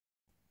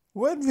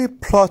When we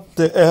plot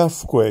the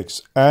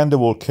earthquakes and the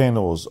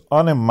volcanoes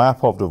on a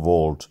map of the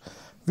world,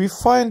 we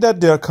find that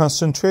they are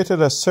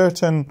concentrated at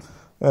certain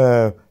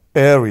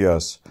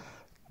areas.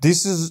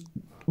 This is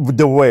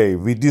the way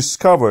we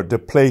discovered the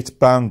plate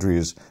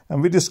boundaries,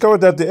 and we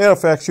discovered that the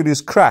earth actually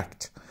is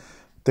cracked.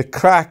 The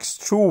cracks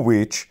through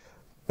which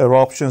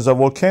eruptions of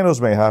volcanoes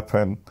may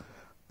happen.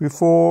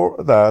 Before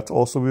that,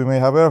 also we may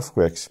have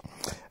earthquakes.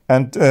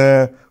 And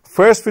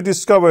first we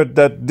discovered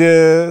that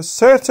the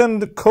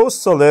certain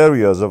coastal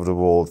areas of the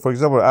world, for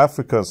example,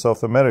 Africa and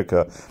South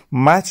America,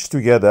 match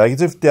together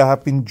as if they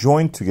have been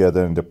joined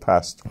together in the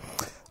past.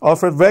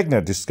 Alfred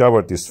Wegener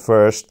discovered this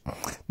first.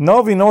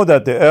 Now we know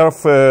that the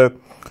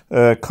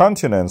Earth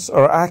continents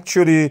are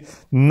actually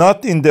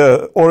not in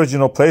the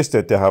original place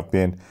that they have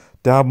been.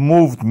 They have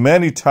moved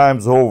many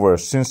times over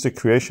since the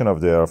creation of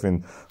the Earth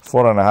in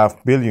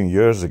 4.5 billion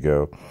years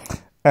ago.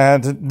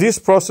 And this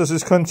process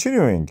is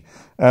continuing.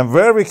 And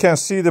where we can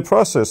see the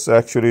process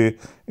actually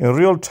in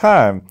real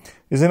time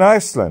is in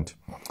Iceland,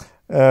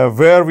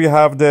 where we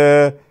have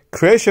the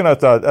creation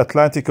of the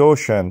Atlantic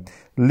Ocean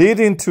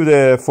leading to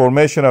the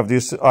formation of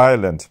this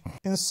island.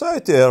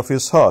 Inside the Earth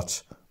is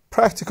hot,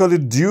 practically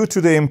due to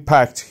the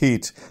impact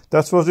heat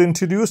that was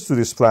introduced to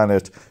this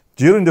planet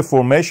during the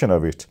formation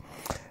of it.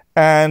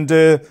 And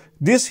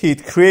this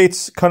heat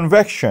creates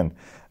convection.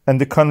 And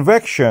the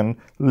convection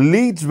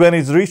leads, when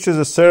it reaches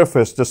the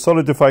surface, the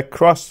solidified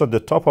crust on the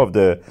top of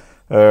the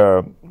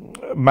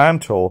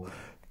mantle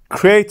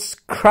creates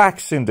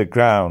cracks in the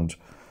ground,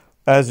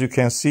 as you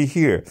can see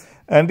here.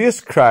 And these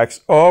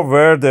cracks are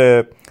where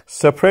the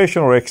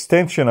separation or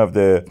extension of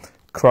the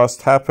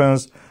crust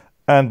happens,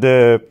 and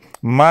the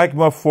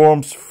magma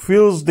forms,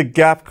 fills the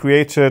gap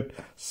created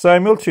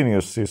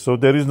simultaneously. So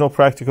there is no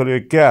practically a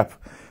gap.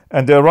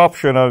 And the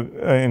eruption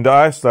in the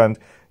Iceland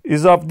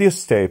is of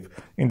this type.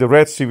 In the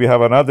Red Sea, we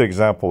have another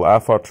example,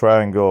 Afar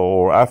Triangle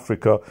or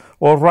Africa,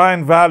 or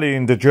Rhine Valley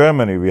in the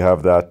Germany, we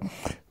have that.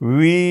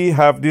 We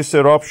have these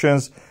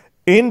eruptions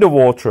in the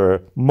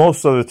water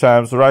most of the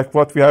times, like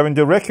what we have in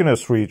the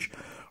Reykjanes Ridge,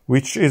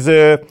 which is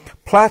a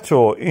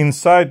plateau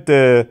inside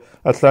the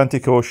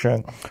Atlantic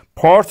Ocean.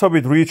 Part of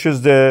it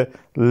reaches the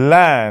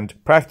land.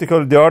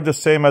 Practically, they are the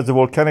same as the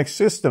volcanic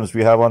systems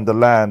we have on the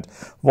land.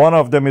 One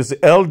of them is the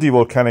Eldey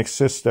volcanic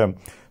system,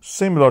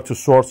 similar to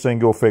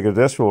Svartsengi or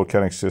Fagradalsfjall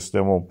volcanic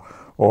system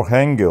or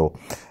Hengel.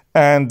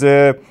 And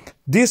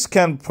this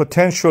can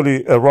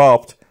potentially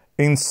erupt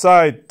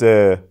inside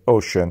the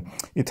ocean.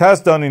 It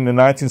has done in the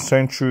 19th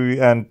century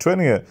and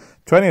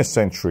 20th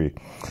century.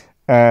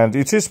 And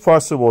it is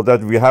possible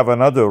that we have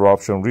another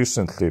eruption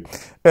recently.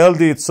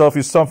 Eldey itself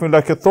is something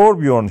like a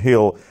Thorbjorn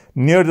hill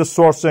near the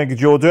Svartsengi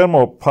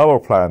geothermal power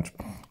plant,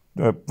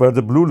 where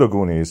the Blue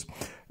Lagoon is.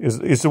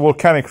 It's a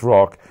volcanic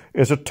rock.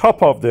 It's the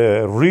top of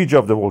the ridge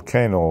of the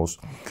volcanoes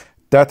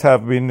that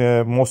have been,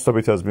 most of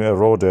it has been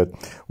eroded.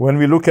 When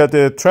we look at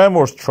the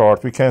tremors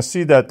chart, we can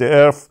see that the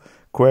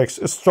earthquakes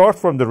start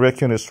from the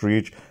Reykjanes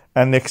Ridge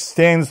and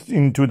extends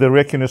into the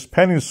Reykjanes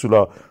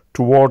Peninsula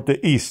toward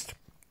the east.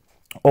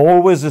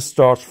 Always it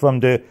starts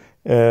from the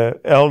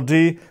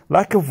Eldey,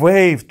 like a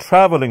wave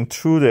traveling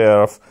through the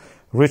earth,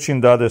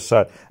 reaching the other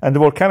side. And the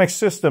volcanic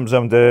systems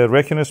on the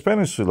Reykjanes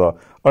Peninsula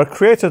are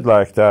created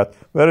like that,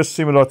 very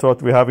similar to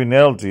what we have in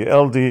Eldey.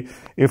 Eldey,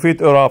 if it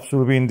erupts,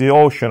 will be in the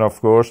ocean,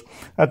 of course,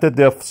 at the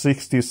depth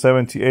 60,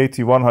 70,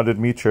 80, 100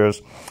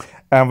 meters.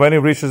 And when it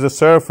reaches the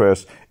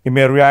surface, it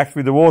may react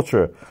with the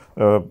water.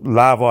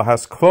 Lava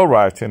has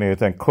chloride in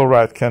it, and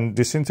chloride can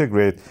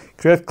disintegrate,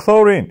 create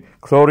chlorine.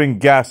 Chlorine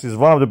gas is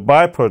one of the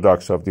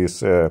byproducts of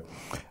these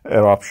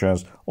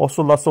eruptions.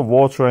 Also lots of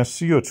water and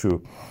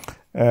CO2,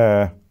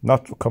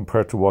 not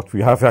compared to what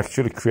we have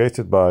actually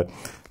created by,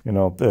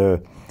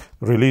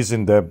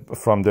 releasing them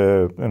from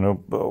the,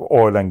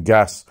 oil and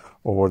gas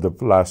over the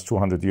last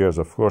 200 years,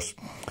 of course.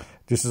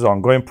 This is an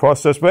ongoing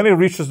process. When it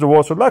reaches the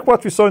water, like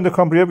what we saw in the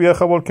Cumbria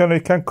Vieja volcano,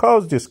 it can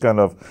cause this kind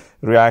of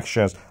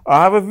reactions.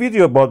 I have a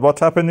video about what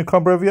happened in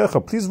Cumbria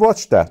Vieja. Please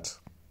watch that.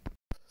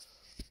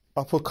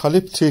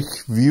 Apocalyptic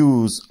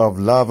views of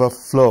lava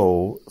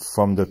flow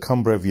from the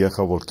Cumbria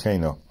Vieja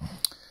volcano.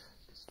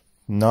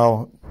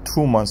 Now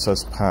 2 months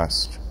has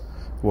passed.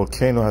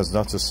 Volcano has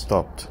not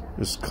stopped.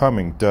 It's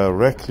coming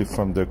directly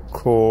from the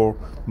core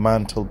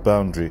mantle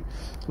boundary,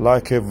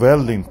 like a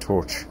welding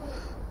torch.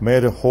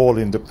 Made a hole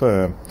in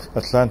the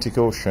Atlantic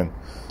Ocean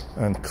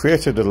and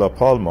created a La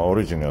Palma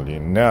originally.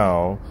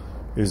 Now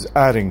is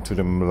adding to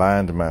the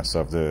landmass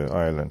of the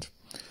island.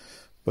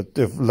 But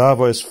the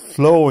lava is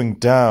flowing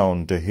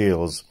down the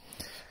hills,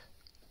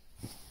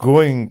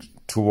 going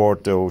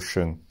toward the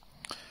ocean.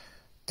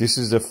 This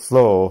is the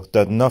flow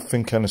that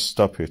nothing can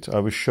stop it. I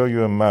will show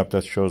you a map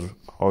that shows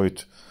how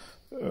it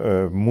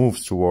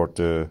moves toward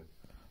the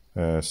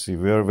sea,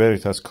 where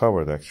it has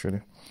covered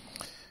actually.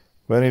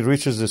 When it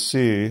reaches the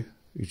sea,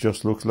 it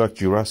just looks like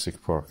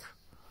Jurassic Park.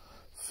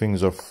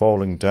 Things are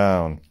falling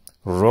down,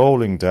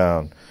 rolling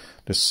down.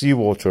 The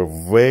seawater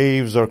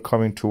waves are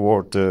coming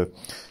toward the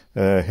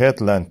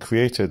headland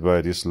created by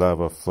these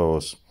lava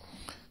flows.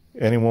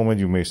 Any moment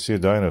you may see a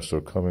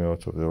dinosaur coming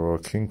out of there, or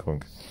King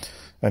Kong.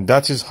 And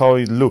that is how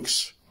it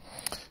looks.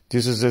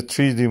 This is a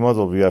 3D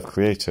model we have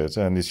created,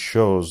 and it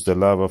shows the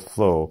lava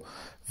flow,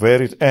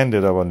 where it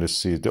ended up on the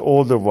sea. The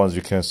older ones,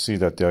 you can see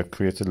that they are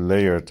created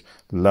layered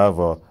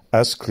lava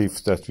as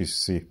cliffs that we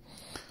see.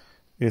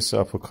 It's an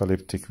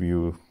apocalyptic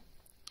view.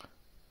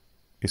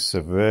 It's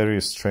a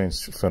very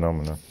strange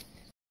phenomenon.